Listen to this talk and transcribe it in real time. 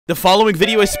The following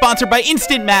video is sponsored by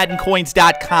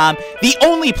InstantMaddenCoins.com. The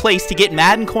only place to get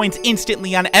Madden coins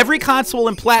instantly on every console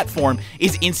and platform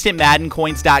is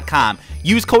InstantMaddenCoins.com.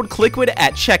 Use code Kliquid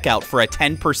at checkout for a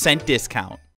 10%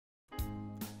 discount.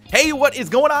 Hey, what is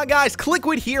going on, guys?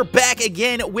 Kliquid here, back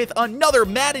again with another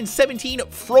Madden 17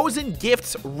 Frozen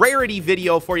Gifts rarity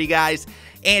video for you guys.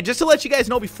 And just to let you guys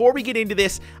know, before we get into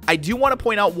this, I do want to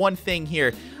point out one thing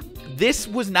here. This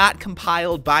was not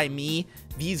compiled by me.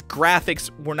 These graphics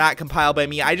were not compiled by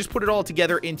me. I just put it all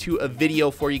together into a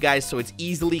video for you guys so it's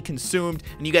easily consumed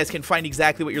and you guys can find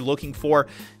exactly what you're looking for.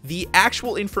 The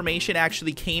actual information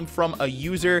actually came from a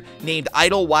user named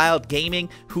IDOLWILD Gaming,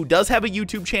 who does have a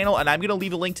YouTube channel, and I'm going to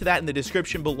leave a link to that in the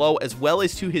description below, as well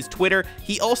as to his Twitter.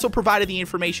 He also provided the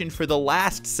information for the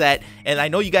last set, and I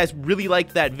know you guys really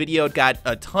liked that video. It got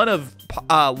a ton of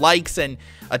likes, and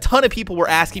a ton of people were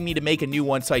asking me to make a new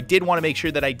one, so I did want to make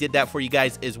sure that I did that for you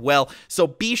guys as well. So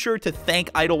be sure to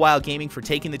thank IDOLWILD Gaming for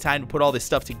taking the time to put all this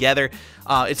stuff together.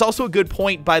 It's also a good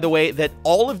point, by the way, that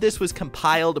all of this was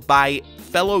compiled by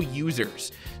fellow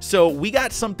users. So we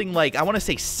got something like, I want to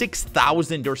say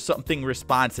 6,000 or something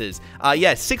responses.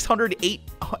 Yeah,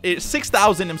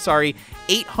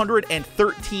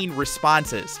 6,813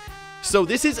 responses. So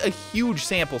this is a huge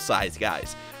sample size,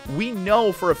 guys. We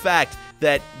know for a fact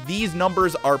that these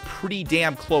numbers are pretty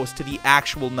damn close to the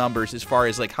actual numbers as far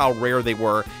as like how rare they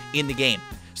were in the game.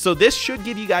 So this should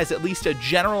give you guys at least a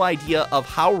general idea of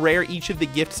how rare each of the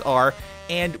gifts are.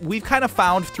 And we've kind of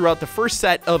found throughout the first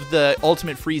set of the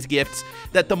Ultimate Freeze gifts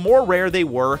that the more rare they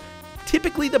were,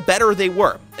 typically the better they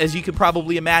were, as you could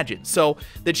probably imagine. So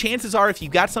the chances are, if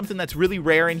you've got something that's really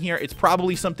rare in here, it's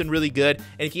probably something really good.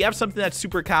 And if you have something that's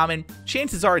super common,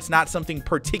 chances are it's not something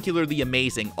particularly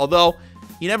amazing. Although,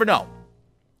 you never know.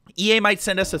 EA might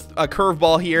send us a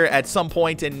curveball here at some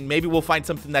point, and maybe we'll find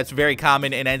something that's very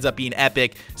common and ends up being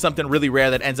epic, something really rare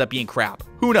that ends up being crap.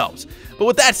 Who knows? But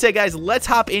with that said, guys, let's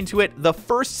hop into it. The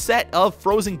first set of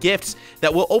Frozen Gifts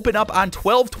that will open up on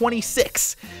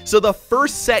 12/26. So the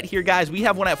first set here, guys, we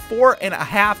have one at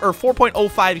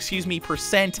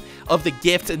 4.05% of the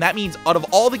gifts, and that means out of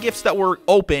all the gifts that were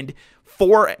opened,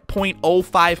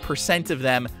 4.05% of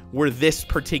them were this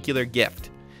particular gift.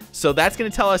 So that's going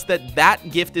to tell us that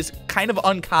that gift is kind of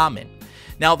uncommon.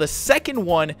 Now, the second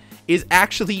one is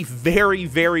actually very,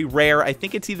 very rare. I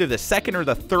think it's either the second or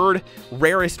the third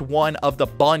rarest one of the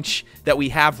bunch that we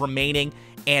have remaining.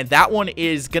 And that one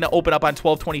is going to open up on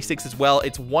 12/26 as well.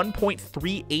 It's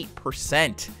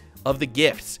 1.38% of the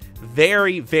gifts.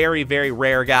 Very, very, very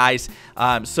rare, guys.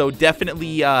 So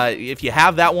definitely, if you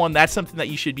have that one, that's something that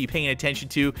you should be paying attention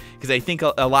to, because I think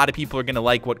a lot of people are going to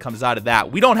like what comes out of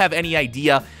that. We don't have any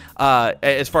idea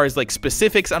as far as like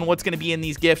specifics on what's going to be in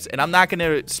these gifts, and I'm not going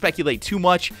to speculate too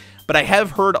much, but I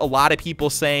have heard a lot of people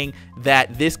saying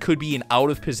that this could be an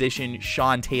out-of-position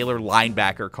Sean Taylor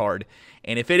linebacker card.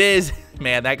 And if it is,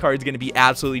 man, that card is going to be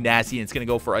absolutely nasty, and it's going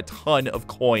to go for a ton of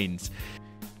coins.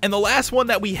 And the last one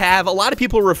that we have, a lot of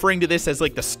people are referring to this as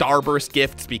like the Starburst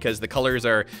gifts, because the colors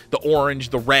are the orange,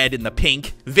 the red, and the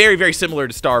pink. Very, very similar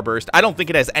to Starburst. I don't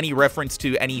think it has any reference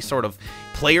to any sort of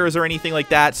players or anything like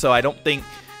that, so I don't think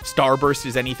Starburst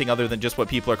is anything other than just what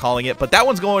people are calling it. But that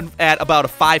one's going at about a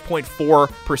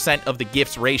 5.4% of the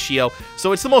gifts ratio,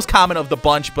 so it's the most common of the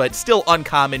bunch, but still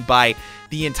uncommon by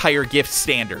the entire gift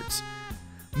standards.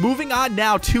 Moving on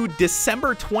now to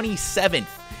December 27th.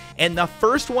 And the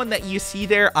first one that you see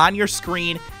there on your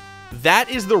screen,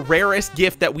 that is the rarest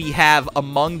gift that we have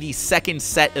among the second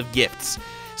set of gifts.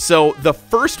 So the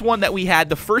first one that we had,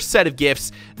 the first set of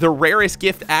gifts, the rarest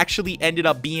gift actually ended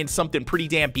up being something pretty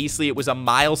damn beastly. It was a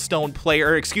milestone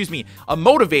player, excuse me, a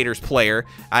motivators player.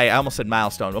 I almost said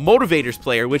milestone. A motivators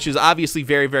player, which is obviously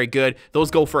very, very good. Those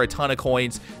go for a ton of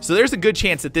coins. So there's a good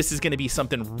chance that this is going to be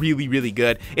something really, really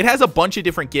good. It has a bunch of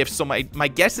different gifts, so my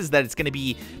guess is that it's going to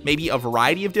be maybe a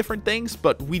variety of different things,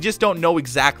 but we just don't know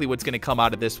exactly what's going to come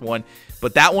out of this one.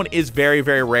 But that one is very,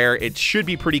 very rare. It should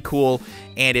be pretty cool,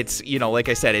 and it's, you know, like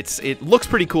I said, it looks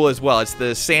pretty cool as well. It's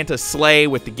the Santa sleigh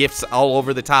with the gifts all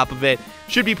over the top of it.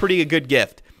 Should be a good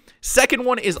gift. Second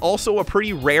one is also a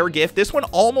pretty rare gift. This one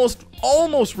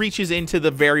almost reaches into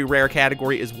the very rare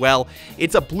category as well.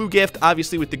 It's a blue gift,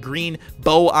 obviously with the green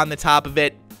bow on the top of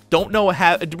it.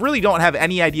 Really don't have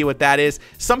any idea what that is.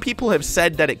 Some people have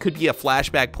said that it could be a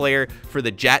flashback player for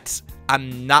the Jets.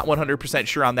 I'm not 100%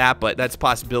 sure on that, but that's a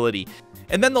possibility.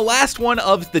 And then the last one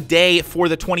of the day for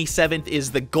the 27th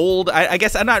is the gold. I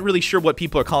guess I'm not really sure what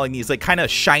people are calling these, like kind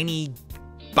of shiny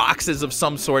boxes of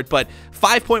some sort, but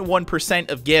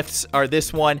 5.1% of gifts are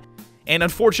this one. And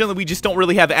unfortunately, we just don't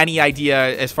really have any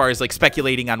idea as far as like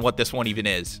speculating on what this one even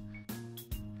is.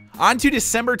 On to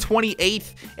December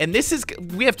 28th, and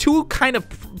we have two kind of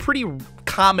pretty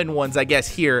common ones, I guess,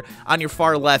 here on your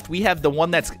far left. We have the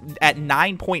one that's at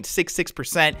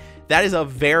 9.66%. That is a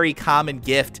very common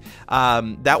gift.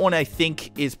 That one I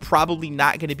think is probably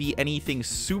not going to be anything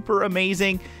super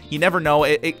amazing. You never know.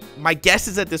 My guess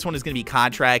is that this one is going to be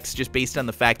contracts, just based on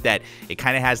the fact that it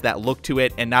kind of has that look to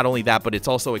it, and not only that, but it's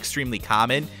also extremely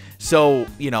common. So,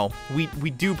 you know, we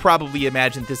do probably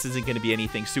imagine this isn't going to be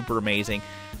anything super amazing.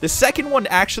 The second one,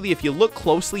 actually, if you look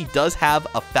closely, does have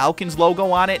a Falcons logo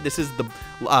on it. This is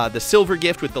the silver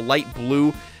gift with the light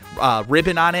blue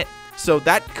ribbon on it. So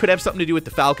that could have something to do with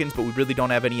the Falcons, but we really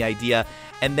don't have any idea.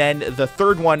 And then the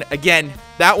third one, again,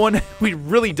 that one we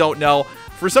really don't know.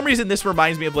 For some reason, this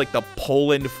reminds me of like the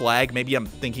Poland flag. Maybe I'm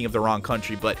thinking of the wrong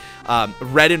country, but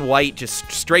red and white,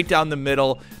 just straight down the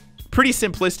middle. Pretty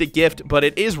simplistic gift, but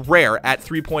it is rare at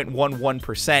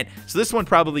 3.11%. So this one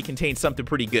probably contains something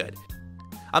pretty good.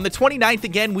 On the 29th,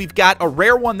 again, we've got a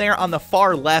rare one there on the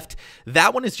far left.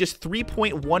 That one is just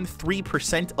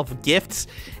 3.13% of gifts,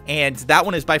 and that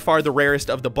one is by far the rarest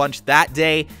of the bunch that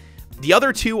day. The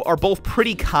other two are both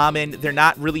pretty common. They're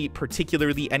not really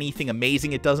particularly anything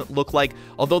amazing, it doesn't look like,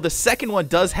 although the second one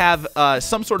does have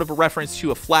some sort of a reference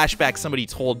to a flashback somebody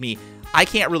told me. I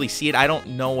can't really see it. I don't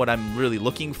know what I'm really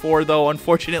looking for, though,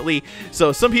 unfortunately.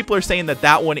 So some people are saying that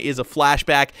that one is a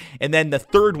flashback. And then the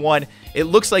third one, it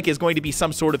looks like is going to be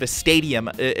some sort of a stadium,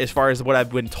 as far as what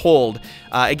I've been told.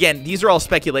 Again, these are all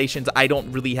speculations. I don't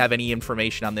really have any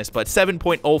information on this, but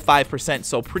 7.05%,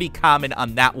 so pretty common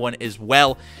on that one as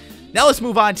well. Now let's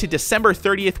move on to December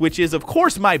 30th, which is, of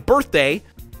course, my birthday.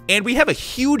 And we have a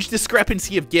huge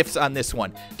discrepancy of gifts on this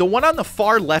one. The one on the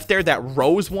far left there, that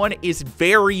rose one, is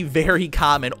very, very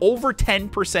common. Over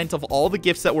 10% of all the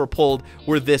gifts that were pulled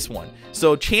were this one.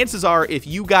 So chances are, if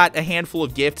you got a handful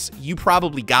of gifts, you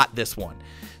probably got this one.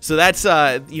 So that's,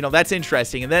 you know, that's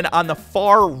interesting. And then on the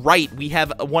far right, we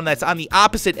have one that's on the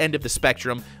opposite end of the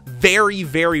spectrum. Very,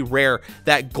 very rare.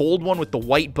 That gold one with the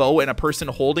white bow and a person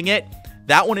holding it.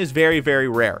 That one is very, very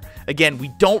rare. Again, we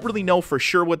don't really know for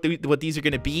sure what these are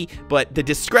going to be, but the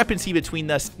discrepancy between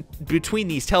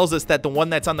these tells us that the one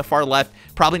that's on the far left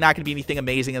probably not going to be anything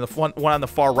amazing, and the one on the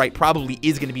far right probably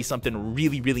is going to be something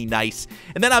really, really nice.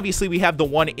 And then obviously we have the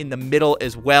one in the middle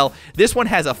as well. This one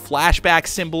has a flashback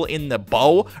symbol in the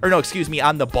bow, or no, excuse me,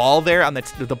 on the ball there on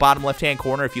the bottom left-hand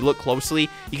corner. If you look closely,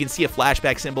 you can see a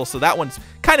flashback symbol. So that one's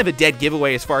kind of a dead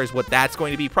giveaway as far as what that's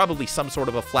going to be. Probably some sort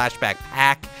of a flashback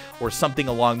pack or something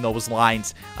along those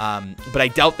lines, but I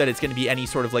doubt that it's going to be any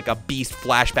sort of like a beast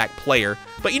flashback player,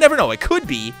 but you never know. It could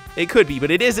be,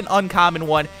 but it is an uncommon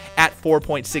one at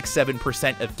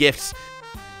 4.67% of gifts.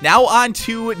 Now on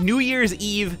to New Year's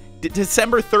Eve,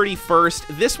 December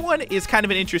 31st. This one is kind of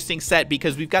an interesting set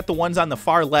because we've got the ones on the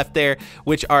far left there,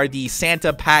 which are the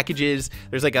Santa packages.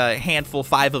 There's like a handful,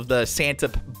 5 of the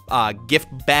Santa gift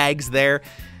bags there.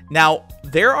 Now,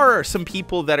 there are some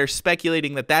people that are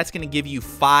speculating that that's going to give you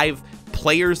 5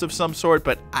 players of some sort,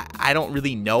 but I don't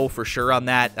really know for sure on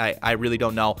that. I really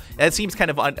don't know. That seems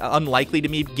kind of unlikely to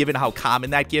me, given how common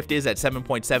that gift is at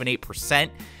 7.78%.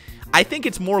 I think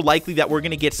it's more likely that we're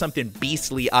going to get something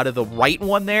beastly out of the right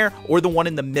one there or the one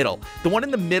in the middle. The one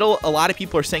in the middle, a lot of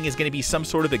people are saying is going to be some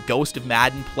sort of a Ghost of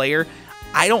Madden player.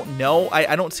 I don't know.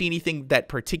 I don't see anything that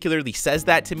particularly says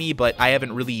that to me, but I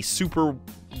haven't really super,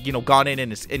 you know, gone in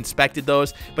and inspected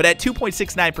those. But at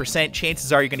 2.69%,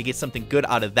 chances are you're going to get something good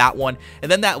out of that one. And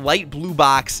then that light blue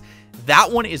box, that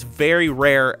one is very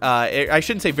rare. I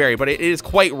shouldn't say very, but it is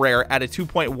quite rare at a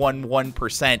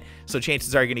 2.11%. So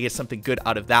chances are you're going to get something good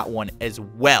out of that one as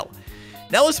well.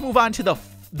 Now let's move on to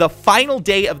the final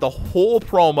day of the whole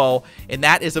promo, and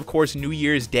that is, of course, New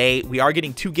Year's Day. We are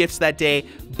getting 2 gifts that day.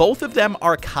 Both of them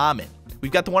are common.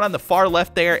 We've got the one on the far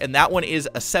left there, and that one is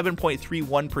a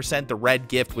 7.31%, the red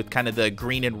gift with kind of the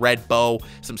green and red bow,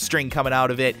 some string coming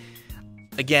out of it.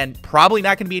 Again, probably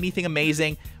not going to be anything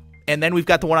amazing. And then we've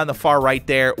got the one on the far right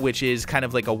there, which is kind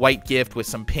of like a white gift with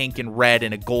some pink and red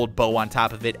and a gold bow on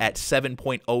top of it at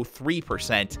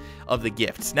 7.03% of the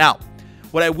gifts. Now,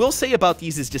 what I will say about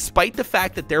these is, despite the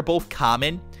fact that they're both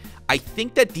common, I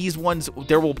think that these ones,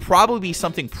 there will probably be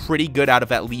something pretty good out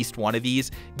of at least one of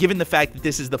these, given the fact that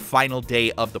this is the final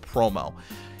day of the promo.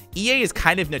 EA is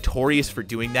kind of notorious for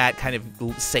doing that, kind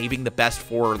of saving the best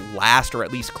for last, or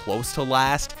at least close to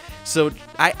last. So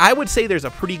I would say there's a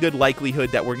pretty good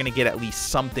likelihood that we're going to get at least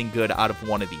something good out of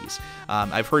one of these.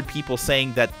 I've heard people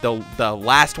saying that the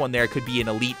last one there could be an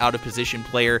elite out-of-position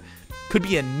player, could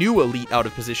be a new elite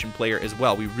out-of-position player as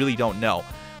well. We really don't know.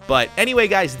 But anyway,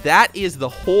 guys, that is the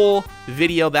whole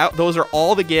video. Those are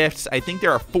all the gifts. I think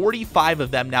there are 45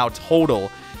 of them now total.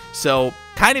 So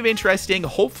kind of interesting.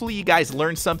 Hopefully you guys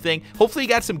learned something. Hopefully you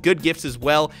got some good gifts as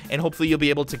well, and hopefully you'll be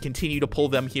able to continue to pull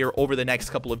them here over the next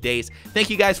couple of days.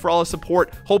 Thank you guys for all the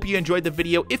support. Hope you enjoyed the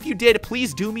video. If you did,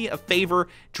 please do me a favor,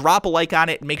 drop a like on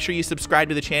it, and make sure you subscribe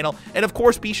to the channel. And of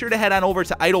course, be sure to head on over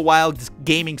to IDOLWILD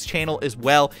Gaming's channel as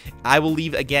well. I will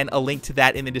leave, again, a link to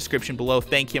that in the description below.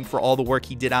 Thank him for all the work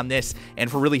he did on this and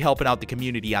for really helping out the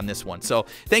community on this one. So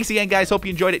thanks again, guys. Hope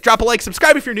you enjoyed it. Drop a like,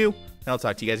 subscribe if you're new, and I'll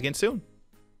talk to you guys again soon.